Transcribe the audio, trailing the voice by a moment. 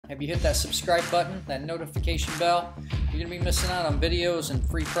Have you hit that subscribe button, that notification bell? You're going to be missing out on videos and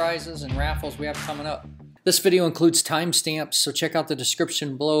free prizes and raffles we have coming up. This video includes timestamps, so check out the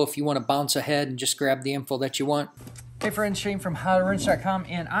description below if you want to bounce ahead and just grab the info that you want. Hey friends, Shane from howtowrench.com,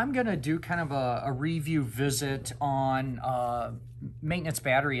 and I'm going to do kind of a review visit on maintenance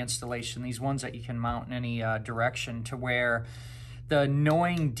battery installation, these ones that you can mount in any direction, to where the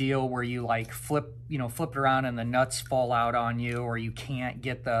annoying deal where you like flip it around and the nuts fall out on you, or you can't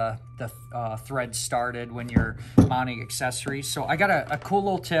get the thread started when you're mounting accessories. So I got a cool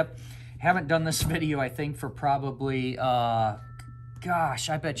little tip. Haven't done this video, I think, for probably, gosh,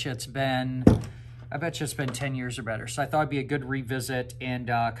 I bet you it's been 10 years or better. So I thought it'd be a good revisit and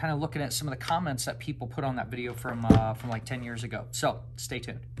kind of looking at some of the comments that people put on that video from like 10 years ago. So stay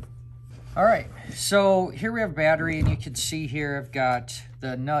tuned. All right, so here we have battery, and you can see here I've got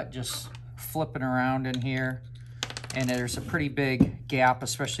the nut just flipping around in here, and there's a pretty big gap,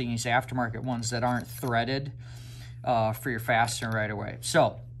 especially in these aftermarket ones that aren't threaded for your fastener right away.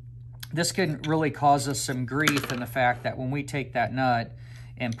 So this can really cause us some grief in the fact that when we take that nut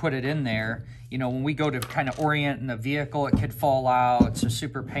and put it in there, when we go to kind of orient in the vehicle, it could fall out. It's a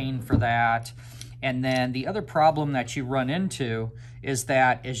super pain for that. And then the other problem that you run into is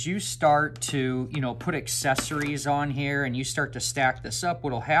that as you start to, put accessories on here and you start to stack this up,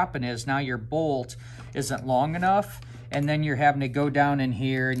 what'll happen is now your bolt isn't long enough, and then you're having to go down in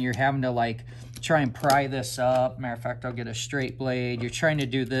here and you're having to like try and pry this up. Matter of fact, I'll get a straight blade. You're trying to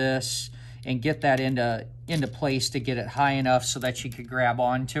do this and get that into place to get it high enough so that you could grab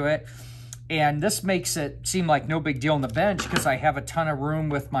onto it. And this makes it seem like no big deal on the bench because I have a ton of room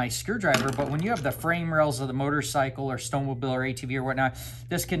with my screwdriver. But when you have the frame rails of the motorcycle or snowmobile or ATV or whatnot,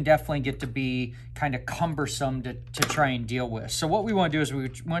 this can definitely get to be kind of cumbersome to try and deal with. So what we want to do is we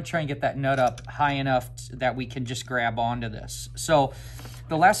want to try and get that nut up high enough that we can just grab onto this. So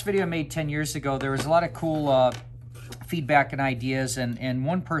the last video I made 10 years ago, there was a lot of cool feedback and ideas. And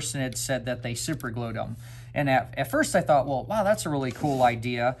one person had said that they super glued them. And at first I thought, well, wow, that's a really cool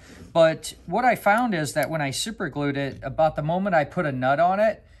idea. But what I found is that when I super glued it, about the moment I put a nut on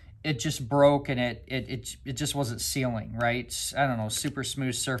it, it just broke and it just wasn't sealing, right? I don't know, super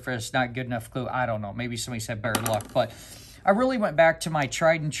smooth surface, not good enough glue. I don't know, maybe somebody said better luck. But I really went back to my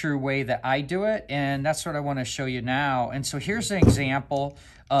tried and true way that I do it, and that's what I want to show you now. And so here's an example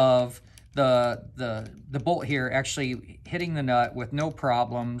of the bolt here actually hitting the nut with no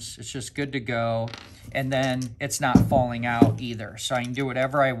problems. It's just good to go. And then it's not falling out either. So I can do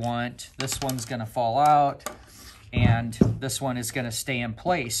whatever I want. This one's gonna fall out and this one is gonna stay in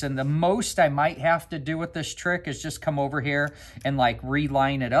place. And the most I might have to do with this trick is just come over here and like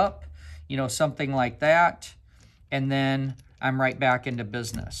reline it up, something like that. And then I'm right back into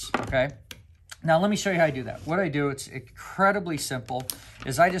business, okay? Now let me show you how I do that. What I do, it's incredibly simple,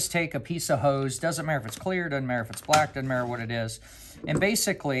 is I just take a piece of hose, doesn't matter if it's clear, doesn't matter if it's black, doesn't matter what it is. And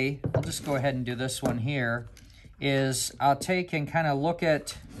basically, I'll just go ahead and do this one here, is I'll take and kind of look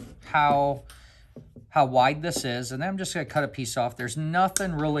at how wide this is, and then I'm just gonna cut a piece off. There's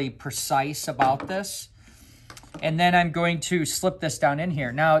nothing really precise about this. And then I'm going to slip this down in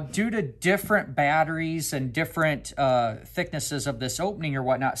here. Now, due to different batteries and different thicknesses of this opening or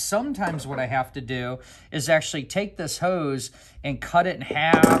whatnot, sometimes what I have to do is actually take this hose and cut it in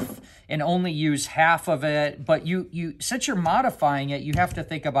half and only use half of it. But since you're modifying it, you have to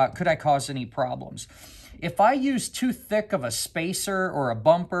think about, could I cause any problems? If I use too thick of a spacer or a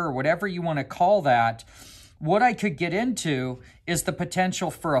bumper or whatever you want to call that, what I could get into is the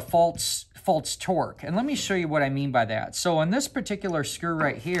potential for a false torque. And let me show you what I mean by that. So on this particular screw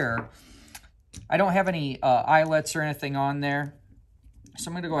right here, I don't have any eyelets or anything on there. So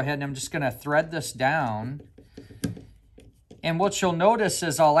I'm going to go ahead and I'm just going to thread this down. And what you'll notice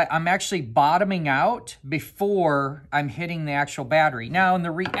is I'm actually bottoming out before I'm hitting the actual battery. Now, in the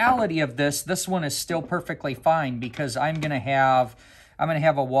reality of this one is still perfectly fine because I'm going to have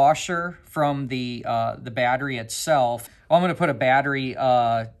a washer from the battery itself. Well, I'm going to put a battery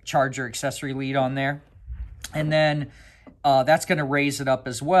charger accessory lead on there, and then that's going to raise it up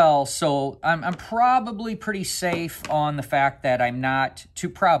as well. So I'm probably pretty safe on the fact that I'm not too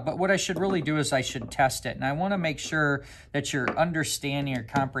proud. But what I should really do is I should test it, and I want to make sure that you're understanding or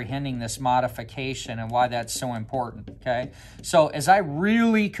comprehending this modification and why that's so important. Okay, so as I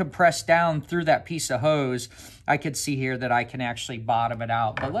really compress down through that piece of hose, I could see here that I can actually bottom it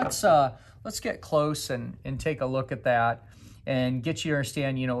out. But let's get close and take a look at that and get you to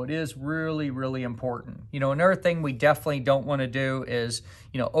understand, it is really, really important. Another thing we definitely don't want to do is,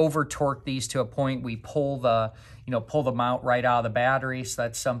 over torque these to a point we pull the mount right out of the battery. So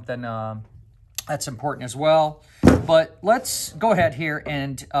that's something that's important as well. But let's go ahead here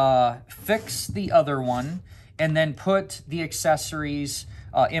and fix the other one, and then put the accessories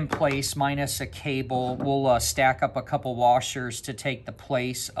in place minus a cable. We'll stack up a couple washers to take the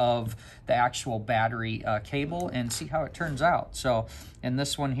place of the actual battery cable and see how it turns out. So in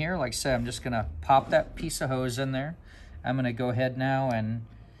this one here, like I said, I'm just gonna pop that piece of hose in there. I'm gonna go ahead now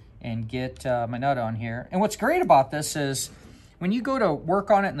and get my nut on here. And what's great about this is when you go to work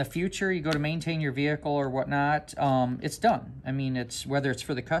on it in the future, you go to maintain your vehicle or whatnot, it's done. I mean, it's whether it's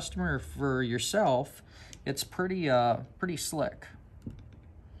for the customer or for yourself, it's pretty slick.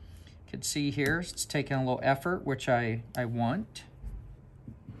 You can see here, it's taking a little effort, which I want.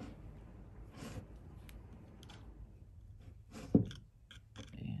 And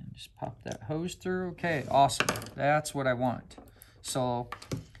just pop that hose through. Okay, awesome. That's what I want. So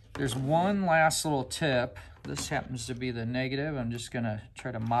there's one last little tip. This happens to be the negative. I'm just gonna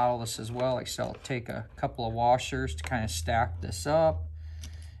try to model this as well. Like so, I'll take a couple of washers to kind of stack this up.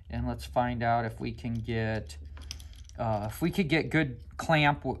 And let's find out if we can get, if we could get good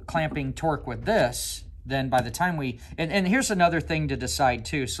clamping torque with this, then by the time we, and here's another thing to decide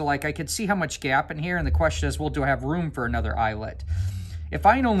too. So like I could see how much gap in here, and the question is, well, do I have room for another eyelet? If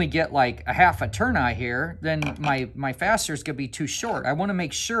I can only get like a half a turn eye here, then my fastener is gonna be too short. I wanna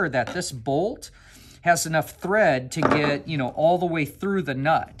make sure that this bolt has enough thread to get, you know, all the way through the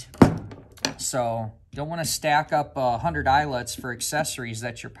nut. So don't want to stack up 100 eyelets for accessories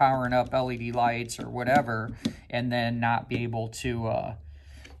that you're powering up LED lights or whatever, and then not be able to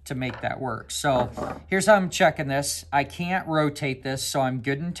make that work. So here's how I'm checking this. I can't rotate this, so I'm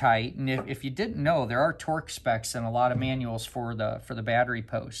good and tight. And if you didn't know, there are torque specs in a lot of manuals for the battery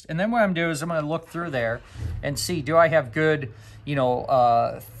post. And then what I'm doing is I'm going to look through there and see, do I have good, you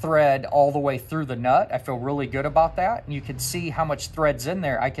know, thread all the way through the nut? I feel really good about that. And you can see how much thread's in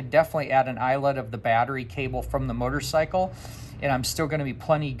there. I could definitely add an eyelet of the battery cable from the motorcycle, and I'm still going to be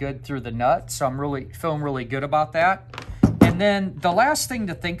plenty good through the nut. So I'm really feeling really good about that. And then the last thing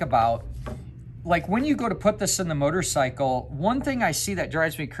to think about, like when you go to put this in the motorcycle, one thing I see that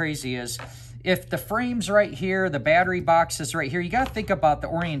drives me crazy is if the frame's right here, the battery box is right here, you got to think about the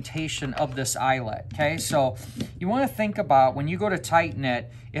orientation of this eyelet, okay? So you want to think about when you go to tighten it,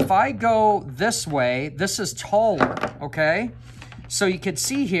 if I go this way, this is taller, okay? So you can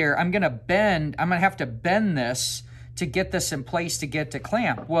see here, I'm going to have to bend this to get this in place to get to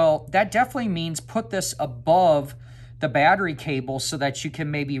clamp. Well, that definitely means put this above the battery cable so that you can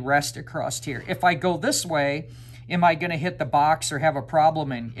maybe rest across here. If I go this way, am I going to hit the box or have a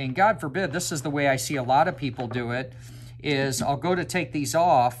problem? And God forbid, this is the way I see a lot of people do it, is I'll go to take these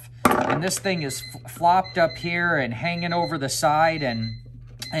off, and this thing is flopped up here and hanging over the side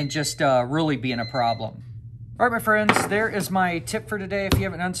and just really being a problem. All right, my friends, there is my tip for today. If you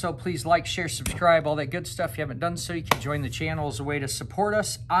haven't done so, please like, share, subscribe, all that good stuff. If you haven't done so, you can join the channel as a way to support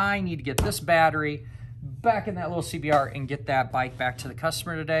us. I need to get this battery back in that little CBR and get that bike back to the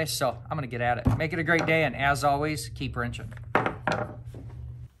customer today. So I'm going to get at it. Make it a great day, and as always, keep wrenching.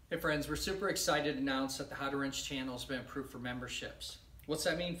 Hey friends, we're super excited to announce that the How to Wrench channel has been approved for memberships. What's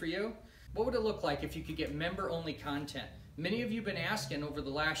that mean for you? What would it look like if you could get member-only content? Many of you have been asking over the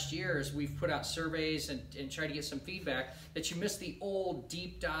last year as we've put out surveys and tried to get some feedback that you miss the old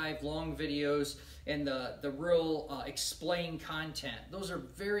deep dive long videos and the real explain content. Those are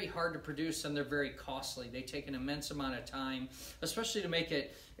very hard to produce, and they're very costly. They take an immense amount of time, especially to make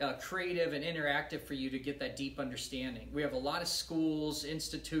it creative and interactive for you to get that deep understanding. We have a lot of schools,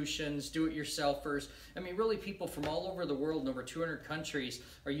 institutions, do-it-yourselfers. I mean, really people from all over the world in over 200 countries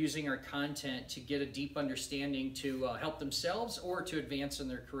are using our content to get a deep understanding to help themselves or to advance in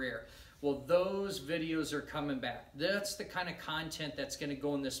their career. Well, those videos are coming back. That's the kind of content that's going to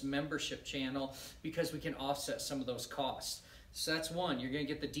go in this membership channel because we can offset some of those costs. So that's one, you're going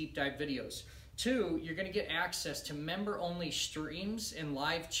to get the deep dive videos. Two, you're going to get access to member-only streams and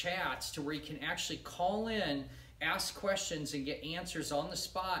live chats to where you can actually call in, ask questions, and get answers on the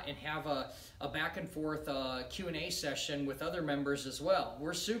spot and have a back and forth Q&A session with other members as well.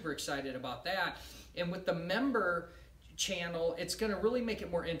 We're super excited about that. And with the member channel, it's going to really make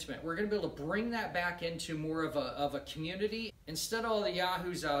it more intimate. We're going to be able to bring that back into more of a community instead of all the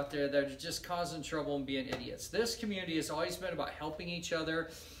yahoos out there that are just causing trouble and being idiots. This community has always been about helping each other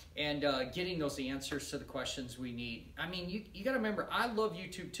and getting those answers to the questions we need. I mean, you got to remember, I love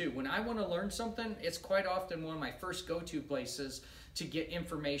YouTube too. When I want to learn something, it's quite often one of my first go-to places to get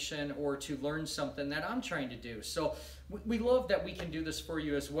information or to learn something that I'm trying to do. So we love that we can do this for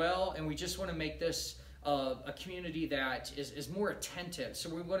you as well, and we just want to make this a community that is more attentive.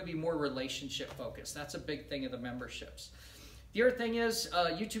 So we want to be more relationship focused. That's a big thing of the memberships. The other thing is,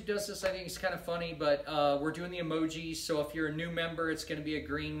 YouTube does this, I think it's kind of funny, but we're doing the emojis, so if you're a new member, it's going to be a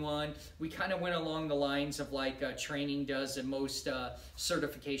green one. We kind of went along the lines of like training does in most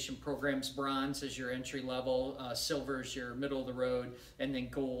certification programs. Bronze is your entry level, silver is your middle of the road, and then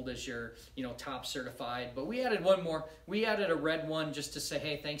gold is your, you know, top certified. But we added one more. We added a red one just to say,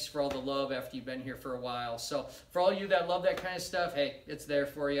 hey, thanks for all the love after you've been here for a while. So for all you that love that kind of stuff, hey, it's there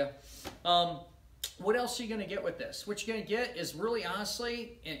for you. What else are you going to get with this? What you're going to get is really,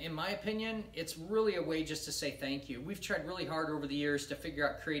 honestly, in my opinion, it's really a way just to say thank you. We've tried really hard over the years to figure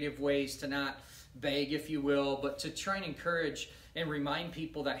out creative ways to not beg, if you will, but to try and encourage and remind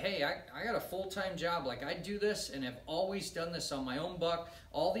people that, hey, I got a full-time job. Like, I do this and have always done this on my own buck.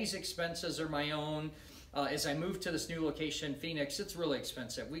 All these expenses are my own. As I move to this new location, Phoenix, it's really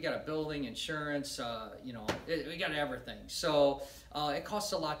expensive. We got a building, insurance, you know, we got everything. So it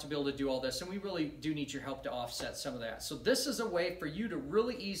costs a lot to be able to do all this, and we really do need your help to offset some of that. So this is a way for you to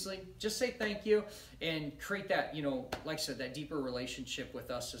really easily just say thank you and create that, you know, like I said, that deeper relationship with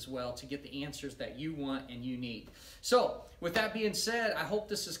us as well to get the answers that you want and you need. So with that being said, I hope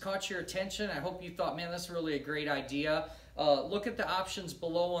this has caught your attention. I hope you thought, man, that's really a great idea. Look at the options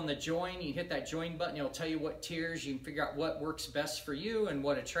below on the join. You hit that join button, it'll tell you what tiers. You can figure out what works best for you and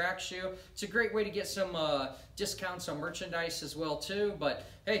what attracts you. It's a great way to get some discounts on merchandise as well too. But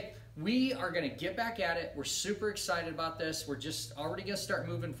hey, we are going to get back at it. We're super excited about this. We're just already going to start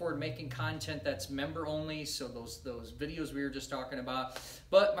moving forward, making content that's member only. So those videos we were just talking about.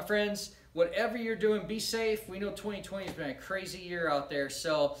 But my friends, whatever you're doing, be safe. We know 2020 has been a crazy year out there.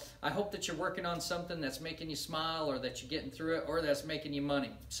 So I hope that you're working on something that's making you smile, or that you're getting through it, or that's making you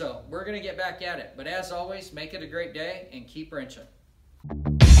money. So we're going to get back at it. But as always, make it a great day and keep wrenching.